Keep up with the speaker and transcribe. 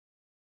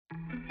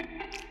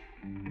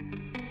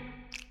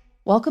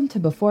Welcome to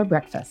Before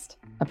Breakfast,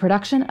 a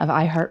production of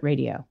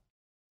iHeartRadio.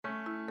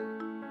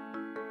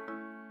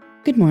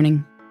 Good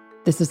morning.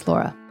 This is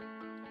Laura.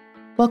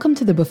 Welcome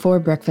to the Before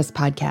Breakfast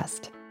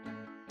podcast.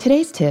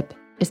 Today's tip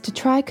is to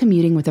try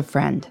commuting with a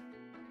friend,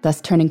 thus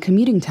turning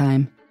commuting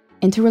time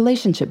into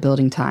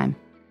relationship-building time,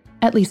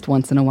 at least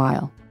once in a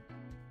while.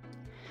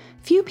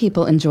 Few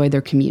people enjoy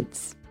their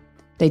commutes.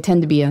 They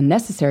tend to be a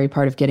necessary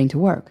part of getting to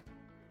work,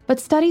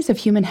 but studies of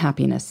human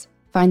happiness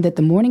find that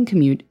the morning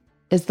commute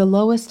is the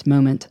lowest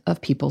moment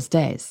of people's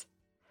days.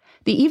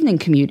 The evening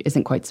commute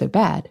isn't quite so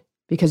bad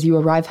because you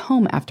arrive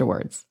home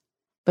afterwards,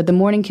 but the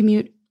morning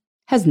commute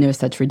has no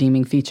such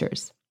redeeming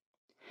features.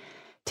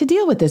 To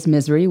deal with this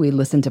misery, we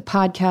listen to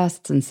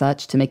podcasts and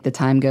such to make the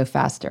time go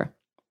faster.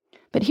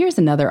 But here's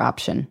another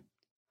option.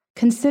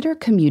 Consider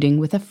commuting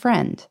with a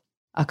friend,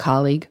 a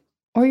colleague,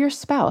 or your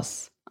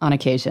spouse on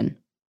occasion.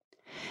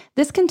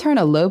 This can turn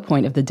a low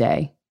point of the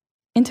day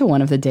into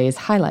one of the day's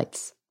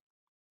highlights.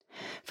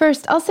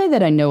 First, I'll say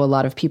that I know a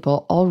lot of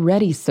people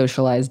already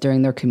socialize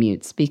during their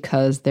commutes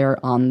because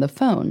they're on the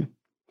phone.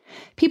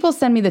 People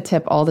send me the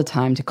tip all the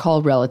time to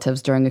call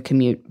relatives during a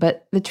commute,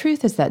 but the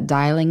truth is that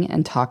dialing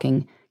and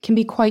talking can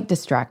be quite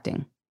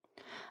distracting.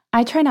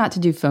 I try not to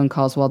do phone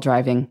calls while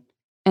driving,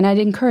 and I'd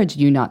encourage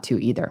you not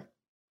to either.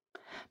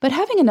 But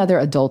having another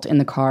adult in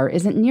the car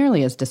isn't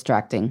nearly as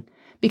distracting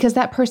because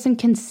that person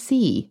can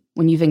see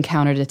when you've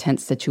encountered a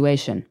tense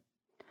situation.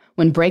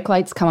 When brake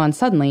lights come on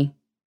suddenly,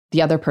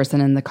 the other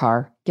person in the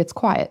car gets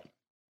quiet.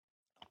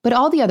 But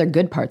all the other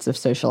good parts of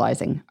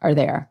socializing are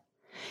there.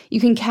 You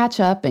can catch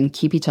up and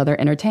keep each other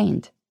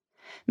entertained.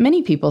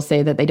 Many people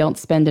say that they don't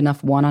spend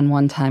enough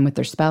one-on-one time with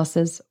their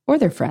spouses or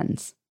their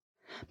friends.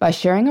 By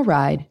sharing a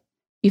ride,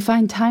 you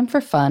find time for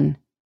fun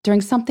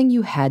during something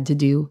you had to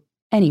do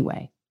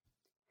anyway.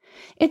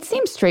 It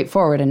seems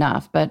straightforward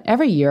enough, but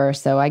every year or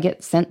so I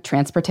get sent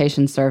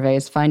transportation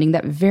surveys finding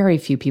that very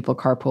few people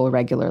carpool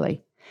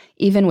regularly,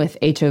 even with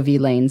HOV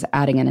lanes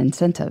adding an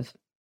incentive.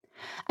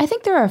 I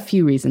think there are a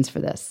few reasons for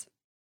this.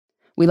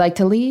 We like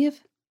to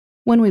leave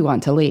when we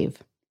want to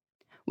leave.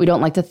 We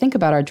don't like to think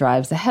about our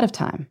drives ahead of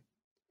time.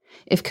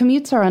 If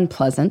commutes are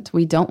unpleasant,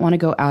 we don't want to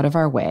go out of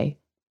our way,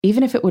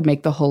 even if it would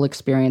make the whole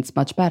experience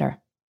much better.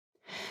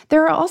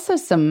 There are also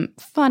some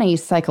funny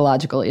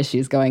psychological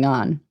issues going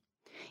on.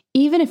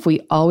 Even if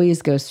we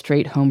always go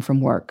straight home from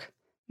work,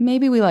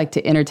 maybe we like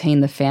to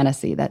entertain the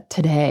fantasy that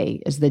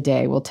today is the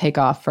day we'll take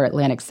off for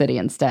Atlantic City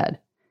instead.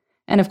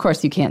 And of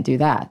course you can't do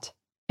that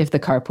if the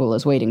carpool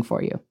is waiting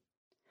for you.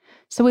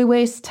 So we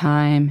waste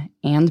time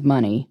and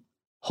money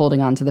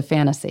holding on to the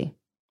fantasy.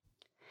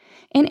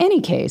 In any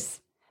case,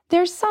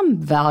 there's some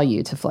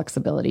value to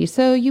flexibility,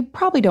 so you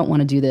probably don't want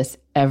to do this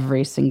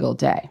every single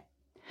day.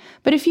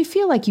 But if you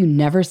feel like you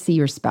never see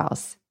your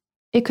spouse,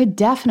 it could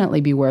definitely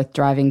be worth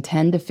driving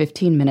 10 to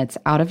 15 minutes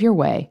out of your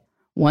way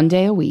one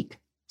day a week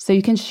so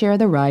you can share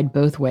the ride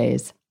both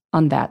ways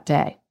on that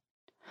day.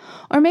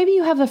 Or maybe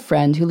you have a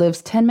friend who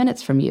lives 10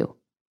 minutes from you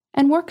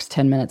and works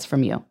 10 minutes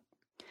from you.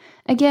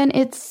 Again,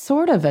 it's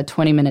sort of a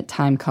 20-minute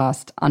time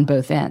cost on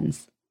both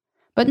ends,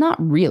 but not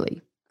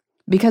really,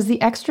 because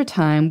the extra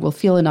time will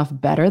feel enough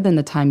better than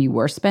the time you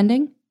were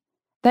spending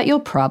that you'll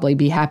probably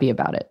be happy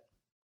about it.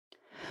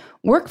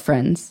 Work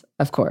friends,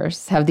 of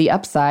course, have the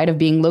upside of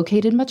being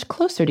located much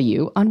closer to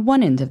you on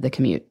one end of the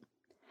commute.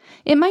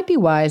 It might be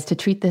wise to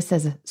treat this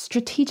as a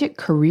strategic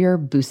career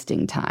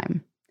boosting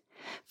time.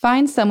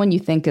 Find someone you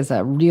think is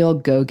a real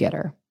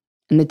go-getter,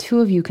 and the two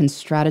of you can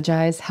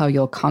strategize how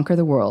you'll conquer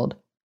the world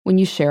when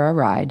you share a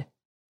ride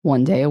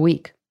one day a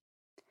week.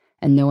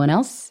 And no one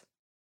else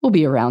will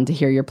be around to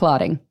hear your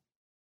plotting.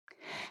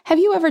 Have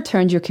you ever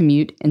turned your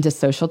commute into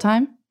social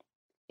time?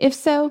 If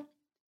so,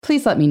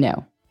 please let me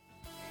know.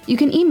 You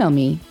can email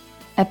me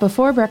at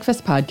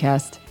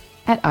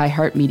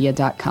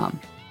beforebreakfastpodcast@iheartmedia.com.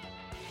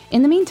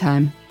 In the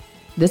meantime,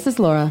 this is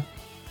Laura.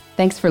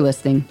 Thanks for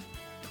listening,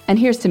 and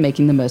here's to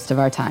making the most of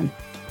our time.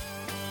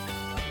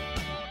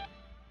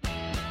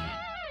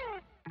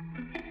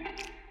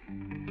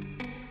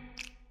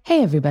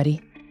 Hey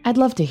everybody, I'd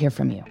love to hear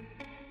from you.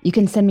 You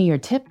can send me your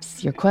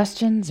tips, your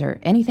questions, or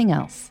anything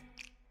else.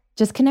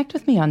 Just connect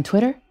with me on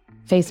Twitter,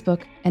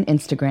 Facebook, and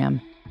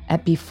Instagram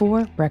at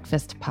Before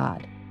Breakfast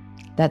Pod.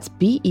 That's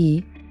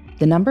BE,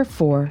 the number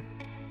 4,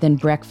 then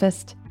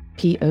breakfast,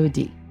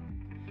 POD.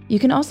 You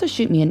can also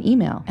shoot me an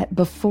email at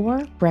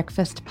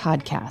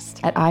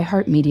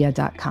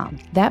beforebreakfastpodcast@iheartmedia.com.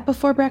 That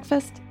Before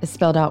Breakfast is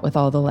spelled out with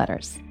all the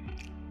letters.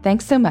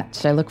 Thanks so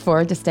much. I look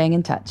forward to staying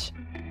in touch.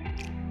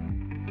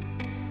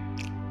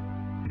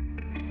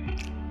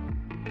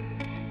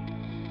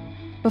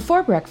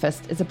 Before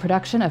Breakfast is a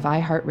production of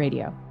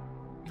iHeartRadio.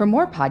 For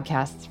more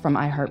podcasts from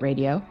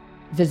iHeartRadio,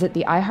 visit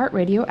the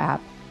iHeartRadio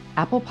app,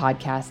 Apple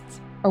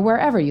Podcasts, or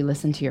wherever you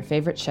listen to your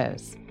favorite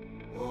shows.